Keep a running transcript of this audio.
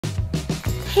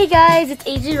Hey guys, it's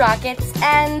AG Rockets,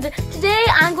 and today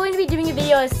I'm going to be doing a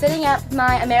video of setting up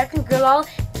my American Girl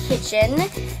kitchen.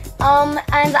 And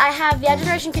I have the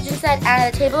Generation kitchen set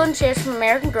and a table and chairs from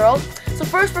American Girl. So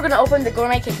first we're going to open the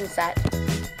gourmet kitchen set.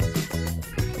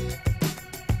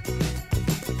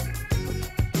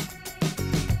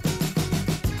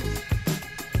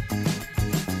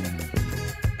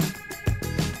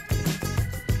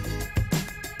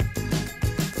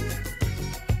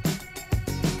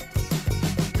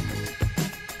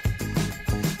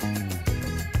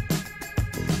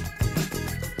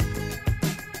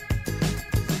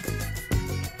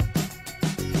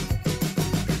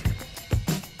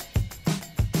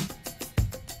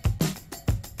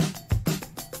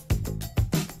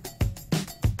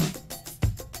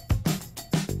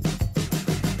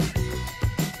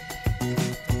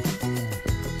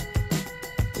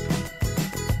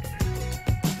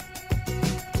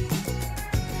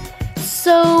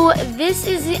 So this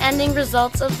is the ending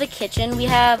results of the kitchen. We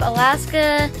have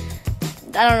Alaska,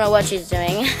 I don't know what she's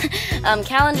doing,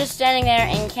 Callan just standing there,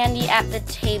 and Candy at the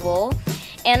table.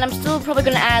 And I'm still probably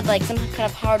going to add like some kind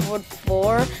of hardwood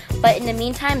floor, but in the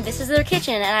meantime, this is their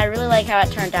kitchen, and I really like how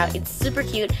it turned out. It's super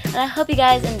cute, and I hope you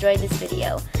guys enjoyed this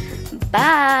video.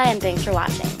 Bye, and thanks for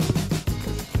watching.